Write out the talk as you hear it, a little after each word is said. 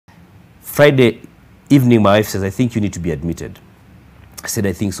Friday evening, my wife says, I think you need to be admitted. I said,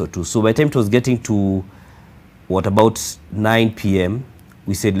 I think so too. So by the time it was getting to, about 9 p.m.,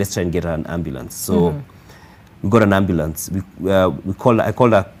 we said, let's try and get an ambulance. So we got an ambulance. I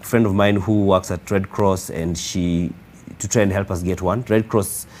called a friend of mine who works at Red Cross, and to try and help us get one. Red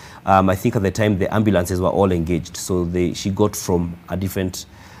Cross, I think at the time the ambulances were all engaged. So she got from a different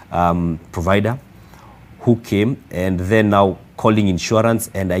provider who came, and then now calling insurance.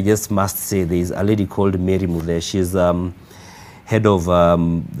 And I just must say, there's a lady called Mary Muthe. She's head of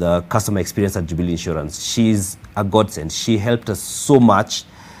the customer experience at Jubilee Insurance. She's a godsend. She helped us so much.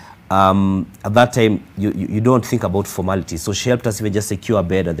 At that time, you don't think about formalities. So she helped us even just secure a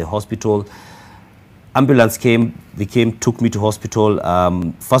bed at the hospital. Ambulance came, took me to hospital.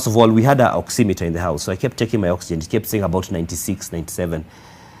 First of all, we had an oximeter in the house. So I kept checking my oxygen. It kept saying about 96, 97.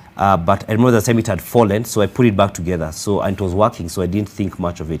 But I remember the time it had fallen, so I put it back together. And it was working, so I didn't think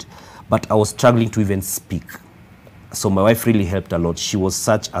much of it. But I was struggling to even speak. So my wife really helped a lot. She was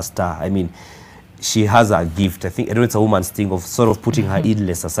such a star. I mean, she has a gift. I know it's a woman's thing of sort of putting her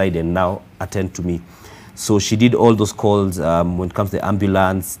illness aside and now attend to me. So she did all those calls when it comes to the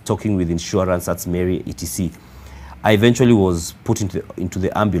ambulance, talking with insurance, that's Mary, etc. I eventually was put into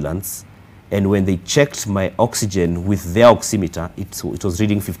the ambulance, and when they checked my oxygen with their oximeter, it was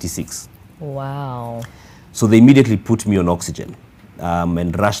reading 56. Wow. So they immediately put me on oxygen.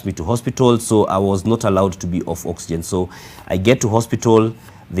 And rushed me to hospital, so I was not allowed to be off oxygen. So I get to hospital,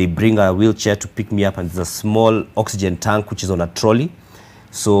 they bring a wheelchair to pick me up, and there's a small oxygen tank which is on a trolley.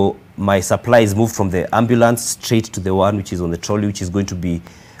 So my supply is moved from the ambulance straight to the one which is on the trolley, which is going to be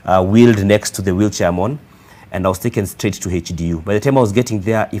wheeled next to the wheelchair I'm on, and I was taken straight to HDU. By the time I was getting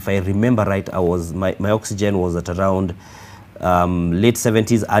there, if I remember right, my oxygen was at around late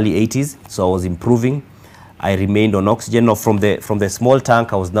 70s, early 80s, so I was improving. I remained on oxygen. Now, from the small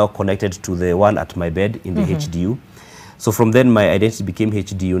tank, I was now connected to the one at my bed in the HDU. So from then, my identity became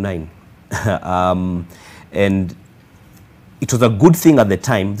HDU 9. And it was a good thing at the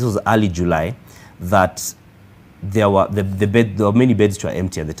time, this was early July, that there were many beds which were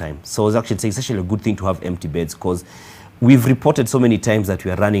empty at the time. So I was actually saying it's actually a good thing to have empty beds, because we've reported so many times that we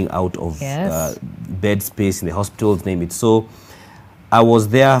are running out of bed space in the hospitals, name it. So I was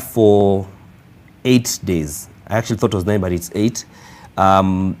there for 8 days. I actually thought it was 9, but it's 8.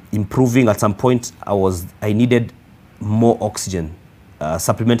 Improving. At some point, I needed more oxygen,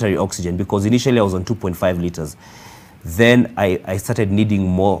 supplementary oxygen, because initially I was on 2.5 liters. Then I started needing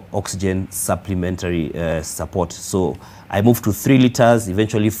more oxygen supplementary support. So I moved to 3 liters,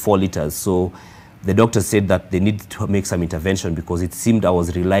 eventually 4 liters. So the doctor said that they needed to make some intervention, because it seemed I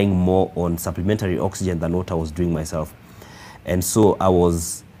was relying more on supplementary oxygen than what I was doing myself. And so I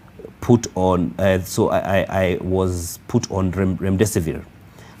was put on, I was put on remdesivir,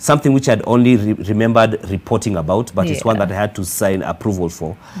 something which I'd only remembered reporting about, but it's one that I had to sign approval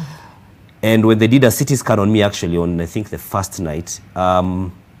for. And when they did a CT scan on me, actually on I think the first night,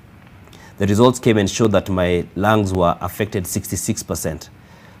 the results came and showed that my lungs were affected 66%.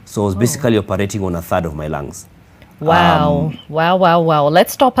 So I was basically operating on a third of my lungs. Wow. Wow.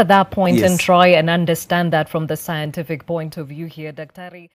 Let's stop at that point and try and understand that from the scientific point of view here, Dr.